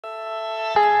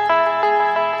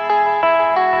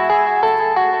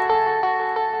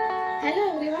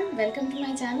welcome to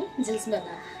my channel Jill's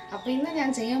Banana. അപ്പോൾ ഇന്ന് ഞാൻ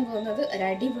ചെയ്യാൻ പോകുന്നത് ഒരു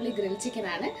അടിപൊളി ഗ്രിൽ ചിക്കൻ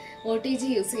ആണ്. OTG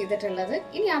യൂസ് ചെയ്തിട്ടുള്ളത്.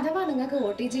 ഇനി അഥവാ നിങ്ങൾക്ക്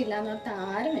OTG ഇല്ലാന്നോർത്ത്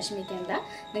ആരും വിഷമിക്കേണ്ട.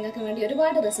 നിങ്ങൾക്ക് വേണ്ടി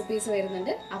ഒരുപാട് റെസിപ്പീസ്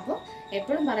വരുന്നുണ്ട്. അപ്പോൾ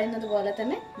എപ്പോഴും പറയുന്നത് പോലെ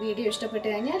തന്നെ വീഡിയോ ഇഷ്ടപ്പെട്ടു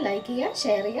കഴിഞ്ഞാൽ ലൈക്ക് ചെയ്യുക,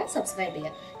 ഷെയർ ചെയ്യുക, സബ്സ്ക്രൈബ്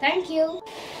ചെയ്യുക. Thank you.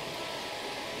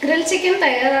 ഗ്രിൽ ചിക്കൻ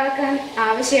തയ്യാറാക്കാൻ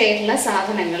ആവശ്യമായിട്ടുള്ള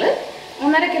സാധനങ്ങൾ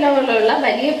 1.5 കിലോയിലുള്ള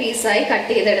വലിയ പീസായി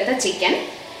കട്ട് ചെയ്തെടുത്ത ചിക്കൻ,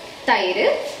 തൈര്,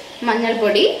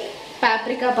 മഞ്ഞൾപ്പൊടി,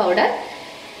 പാപ്രിക്ക പൗഡർ.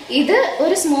 ഇത്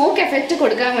ഒരു സ്മോക്ക് എഫക്റ്റ്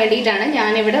കൊടുക്കാൻ വേണ്ടിയിട്ടാണ്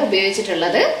ഞാനിവിടെ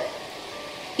ഉപയോഗിച്ചിട്ടുള്ളത്.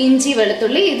 ഇഞ്ചി,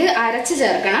 വെളുത്തുള്ളി ഇത് അരച്ച്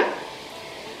ചേർക്കണം.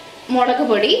 മുളക്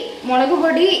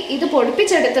പൊടി ഇത്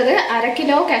പൊടിപ്പിച്ചെടുത്തത് 1/2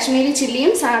 കിലോ കാശ്മീരി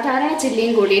ചില്ലിയും സാധാരണ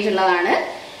ചില്ലിയും കൂടിയിട്ടുള്ളതാണ്.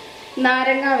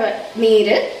 നാരങ്ങ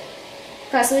നീര്,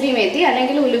 കസൂരി മേത്തി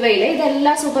അല്ലെങ്കിൽ ഉലുവയില,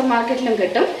 ഇതെല്ലാം സൂപ്പർ മാർക്കറ്റിലും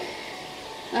കിട്ടും.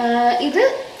 ഇത്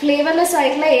ഫ്ലേവർലെസ്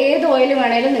ആയിട്ടുള്ള ഏത് ഓയിൽ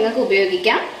വേണേലും നിങ്ങൾക്ക്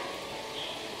ഉപയോഗിക്കാം.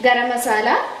 ഗരം മസാല,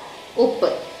 ഉപ്പ്.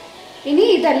 ഇനി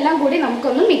ഇതെല്ലാം കൂടി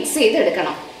നമുക്കൊന്ന് മിക്സ്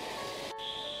ചെയ്തെടുക്കണം.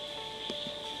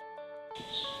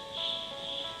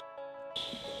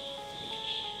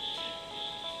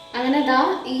 അങ്ങനെ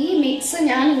ഈ മിക്സ്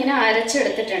ഞാൻ ഇങ്ങനെ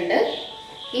അരച്ചെടുത്തിട്ടുണ്ട്.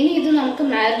 ഇനി ഇത് നമുക്ക്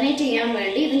മാരിനേറ്റ് ചെയ്യാൻ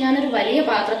വേണ്ടി ഇത് ഞാനൊരു വലിയ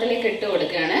പാത്രത്തിലേക്ക് ഇട്ട്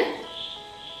കൊടുക്കുകയാണ്.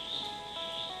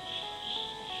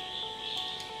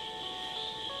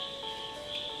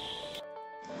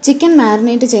 ചിക്കൻ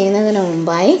മാരിനേറ്റ് ചെയ്യുന്നതിന്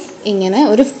മുമ്പായി ഇങ്ങനെ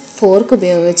ഒരു ഫോർക്ക്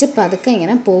ഉപയോഗിച്ച് പതുക്കെ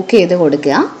ഇങ്ങനെ പോക്ക് ചെയ്ത്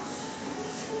കൊടുക്കുക.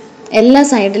 എല്ലാ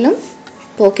സൈഡിലും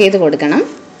പോക്ക് ചെയ്ത് കൊടുക്കണം.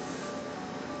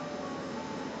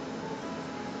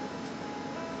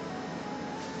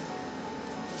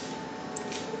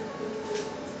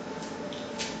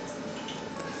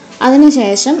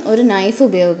 അതിനുശേഷം ഒരു നൈഫ്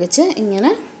ഉപയോഗിച്ച്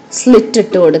ഇങ്ങനെ സ്ലിറ്റ്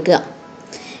ഇട്ട് കൊടുക്കുക.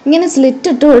 ഇങ്ങനെ സ്ലിറ്റ്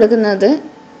ഇട്ട് കൊടുക്കുന്നത്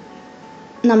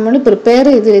നമ്മൾ പ്രിപ്പയർ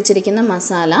ചെയ്ത് വെച്ചിരിക്കുന്ന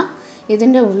മസാല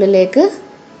ഇതിൻ്റെ ഉള്ളിലേക്ക്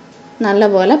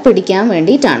നല്ലപോലെ പിടിക്കാൻ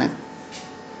വേണ്ടിയിട്ടാണ്.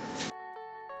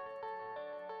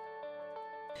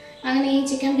 അങ്ങനെ ഈ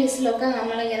ചിക്കൻ പീസിലൊക്കെ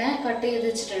നമ്മളിങ്ങനെ കട്ട് ചെയ്ത്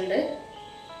വെച്ചിട്ടുണ്ട്.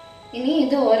 ഇനി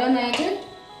ഇത് ഓരോന്നായിട്ട്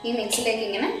ഈ മിക്സിലേക്ക്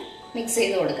ഇങ്ങനെ മിക്സ്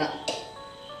ചെയ്ത് കൊടുക്കാം.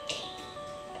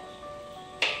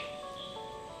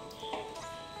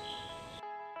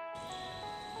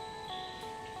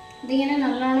 ഇതിങ്ങനെ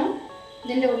നല്ലോണം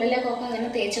ഇതിൻ്റെ ഉള്ളിലേക്കൊക്കെ ഇങ്ങനെ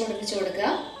തേച്ച് പിടിപ്പിച്ച് കൊടുക്കുക.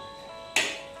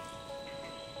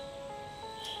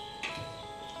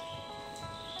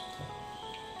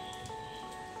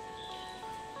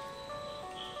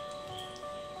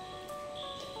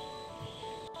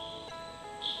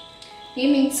 ഈ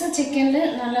മിക്സ് ചിക്കനിൽ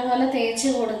നല്ലപോലെ തേച്ച്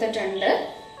കൊടുത്തിട്ടുണ്ട്.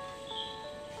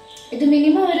 ഇത്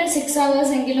മിനിമം ഒരു 6 hours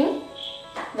എങ്കിലും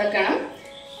വെക്കണം,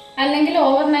 അല്ലെങ്കിൽ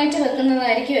ഓവർനൈറ്റ്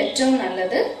വെക്കുന്നതായിരിക്കും ഏറ്റവും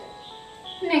നല്ലത്.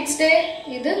 നെക്സ്റ്റ് ഡേ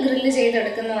ഇത് ഗ്രില്ല്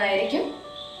ചെയ്തെടുക്കുന്നതായിരിക്കും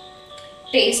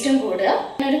ടേസ്റ്റും കൂടുക.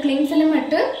 ഒരു ക്ലിംഗ് ഫിലിം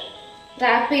ഇട്ട്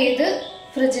റാപ്പ് ചെയ്ത്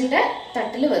ഫ്രിഡ്ജിൻ്റെ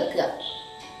തട്ടിൽ വെക്കുക.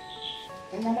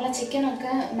 നമ്മളെ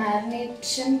ചിക്കനൊക്കെ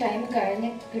മാരിനേഷൻ ടൈം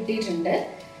കഴിഞ്ഞ് കിട്ടിയിട്ടുണ്ട്.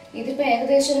 ഇതിപ്പോൾ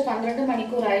ഏകദേശം ഒരു 12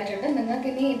 മണിക്കൂറായിട്ടുണ്ട്. നിങ്ങൾക്ക്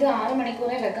ഇനി ഇത് 6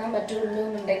 മണിക്കൂറേ വെക്കാൻ പറ്റുള്ളൂ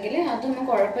എന്നുണ്ടെങ്കിൽ അതൊന്നും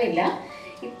കുഴപ്പമില്ല.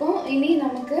 ഇപ്പോൾ ഇനി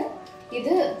നമുക്ക്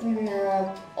ഇത്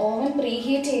ഓവൻ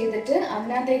പ്രീഹീറ്റ് ചെയ്തിട്ട്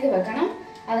അതിനകത്തേക്ക് വെക്കണം.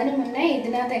 അതിന് മുന്നേ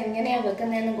ഇതിനകത്ത് എങ്ങനെയാണ്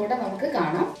വെക്കുന്നതെന്നും കൂടെ നമുക്ക്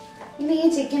കാണാം. ഇനി ഈ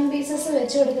ചിക്കൻ പീസസ്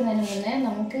വെച്ച് കൊടുക്കുന്നതിന് മുന്നേ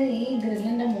നമുക്ക് ഈ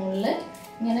ഗ്രില്ലിൻ്റെ മുകളിൽ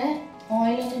ഇങ്ങനെ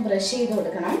ഓയിലൊന്ന് ബ്രഷ് ചെയ്ത്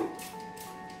കൊടുക്കണം.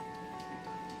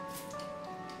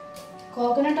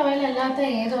 കോക്കനട്ട് ഓയിൽ അല്ലാത്ത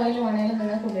ഏത് ഓയിൽ വേണമെങ്കിലും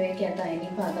നിങ്ങൾക്ക് ഉപയോഗിക്കാം.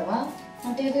 ഇനിയിപ്പോൾ അഥവാ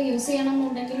മറ്റേത് യൂസ്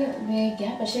ചെയ്യണമെന്നുണ്ടെങ്കിൽ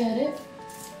ഉപയോഗിക്കാം, പക്ഷേ ഒരു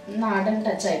നാടൻ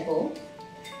ടച്ചായി പോവും.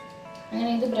 അങ്ങനെ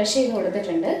ഇത് ബ്രഷ് ചെയ്ത്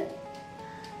കൊടുത്തിട്ടുണ്ട്.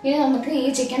 ഇനി നമുക്ക് ഈ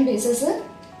ചിക്കൻ പീസസ്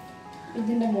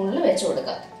ഇതിൻ്റെ മുകളിൽ വെച്ച്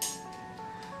കൊടുക്കാം.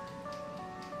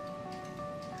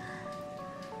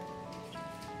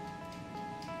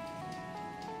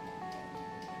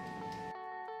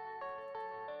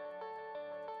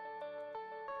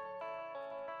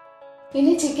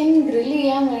 ഇനി ചിക്കൻ ഗ്രില്ല്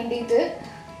ചെയ്യാൻ വേണ്ടിയിട്ട്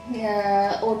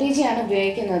OTG ആണ്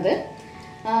ഉപയോഗിക്കുന്നത്.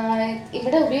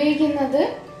 ഇവിടെ ഉപയോഗിക്കുന്നത്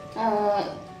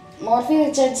മോർഫി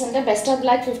റിച്ചർഡ്സിൻ്റെ ബെസ്റ്റ് ഓഫ്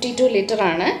ബ്ലാക്ക് 52 ലിറ്റർ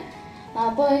ആണ്.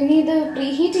 അപ്പോൾ ഇനി ഇത്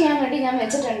പ്രീഹീറ്റ് ചെയ്യാൻ വേണ്ടി ഞാൻ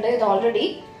വെച്ചിട്ടുണ്ട്. ഇത് ഓൾറെഡി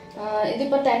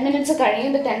ഇതിപ്പോൾ 10 minutes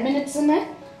കഴിയും. 10 minutesന്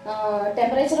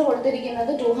ടെമ്പറേച്ചർ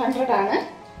കൊടുത്തിരിക്കുന്നത് 200 ആണ്.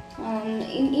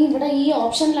 ഇവിടെ ഈ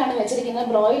ഓപ്ഷനിലാണ് വെച്ചിരിക്കുന്നത്.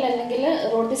 ബ്രോയിൽ അല്ലെങ്കിൽ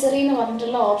റോട്ടിസറി എന്ന്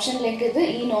പറഞ്ഞിട്ടുള്ള ഓപ്ഷനിലേക്ക്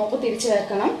ഈ നോബ് തിരിച്ചു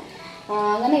വെക്കണം.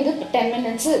 അങ്ങനെ ഇത് 10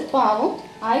 minutes ഇപ്പോൾ ആവും.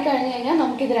 ആയി കഴിഞ്ഞ് കഴിഞ്ഞാൽ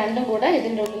നമുക്കിത് രണ്ടും കൂടെ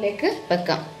ഇതിൻ്റെ ഉള്ളിലേക്ക്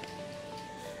വെക്കാം.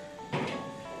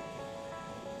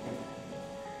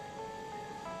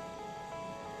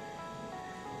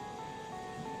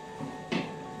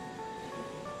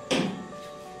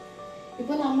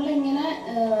 ഇപ്പോൾ നമ്മളിങ്ങനെ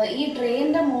ഈ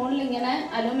ട്രേൻ്റെ മുകളിൽ ഇങ്ങനെ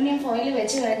അലൂമിനിയം ഫോയിൽ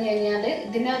വെച്ച് കഴിഞ്ഞ് കഴിഞ്ഞാൽ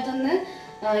ഇതിനകത്തുനിന്ന്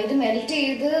ഇത് മെൽറ്റ്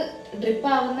ചെയ്ത് ഡ്രിപ്പ്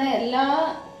ആവുന്ന എല്ലാ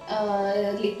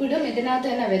ലിക്വിഡും ഇതിനകത്ത്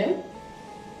തന്നെ വരും.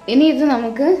 ഇനി ഇത്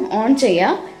നമുക്ക് ഓൺ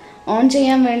ചെയ്യാം. ഓൺ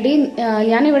ചെയ്യാൻ വേണ്ടി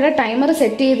ഞാനിവിടെ ടൈമർ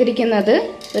സെറ്റ് ചെയ്തിരിക്കുന്നത്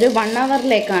ഒരു 1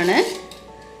 അവറിലേക്കാണ്.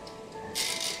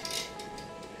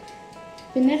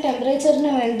 പിന്നെ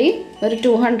ടെമ്പറേച്ചറിന് വേണ്ടി ഒരു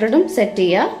 200ഉം സെറ്റ്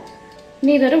ചെയ്യുക.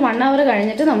 ഇനി ഇതൊരു 1 അവർ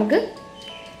കഴിഞ്ഞിട്ട് നമുക്ക്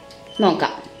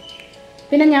നോക്കാം.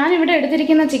 പിന്നെ ഞാനിവിടെ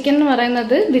എടുത്തിരിക്കുന്ന ചിക്കൻ എന്ന്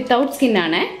പറയുന്നത് വിത്തൗട്ട്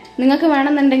സ്കിന്നാണ്. നിങ്ങൾക്ക്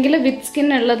വേണമെന്നുണ്ടെങ്കിൽ വിത്ത് സ്കിൻ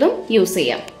ഉള്ളതും യൂസ്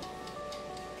ചെയ്യാം.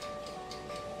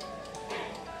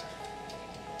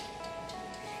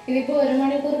 ഇതിപ്പോൾ 1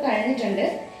 മണിക്കൂർ കഴിഞ്ഞിട്ടുണ്ട്.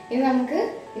 ഇനി നമുക്ക്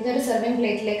ഇതൊരു സെർവിങ്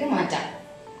പ്ലേറ്റിലേക്ക് മാറ്റാം.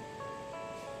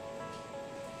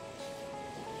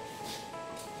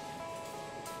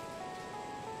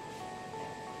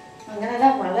 അങ്ങനെ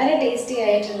വളരെ ടേസ്റ്റി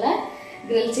ആയിട്ടുള്ള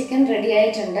ഗ്രിൽ ചിക്കൻ റെഡി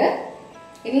ആയിട്ടുണ്ട്.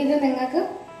 ഇനി ഇത് നിങ്ങൾക്ക്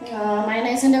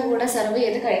മയണൈസിന്റെ കൂടെ സെർവ്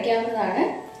ചെയ്ത് കഴിക്കാവുന്നതാണ്.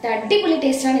 ഇത് അടിപൊളി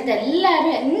ടേസ്റ്റാണ്.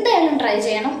 ഇതെല്ലാവരും എന്തായാലും ട്രൈ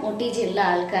ചെയ്യണം. OTG ഉള്ള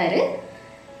ആൾക്കാർ.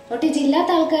 OTG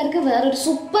ഇല്ലാത്ത ആൾക്കാർക്ക് വേറൊരു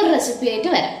സൂപ്പർ റെസിപ്പി ആയിട്ട്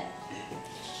വരാം.